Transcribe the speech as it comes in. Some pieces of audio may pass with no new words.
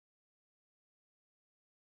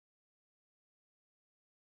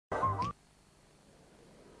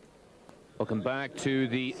Welcome back to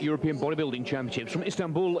the European Bodybuilding Championships from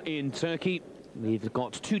Istanbul in Turkey. We've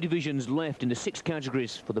got 2 divisions left in the 6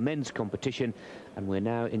 categories for the men's competition, and we're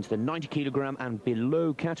now into the 90 kilogram and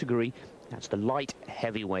below category. That's the light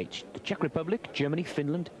heavyweight. The Czech Republic, Germany,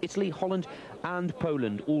 Finland, Italy, Holland and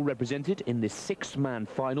Poland all represented in this 6-man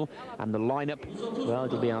final. And the lineup, well,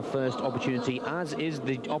 it'll be our first opportunity, as is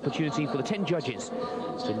the opportunity for the 10 judges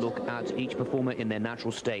to look at each performer in their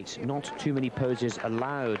natural state. Not too many poses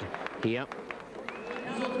allowed here.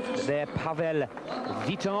 There, Pavel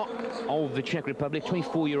Vitha of the Czech Republic,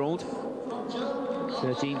 24-year-old,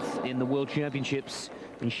 13th in the World Championships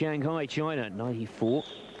in Shanghai, China, 94.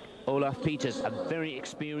 Olaf, a very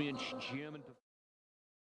experienced German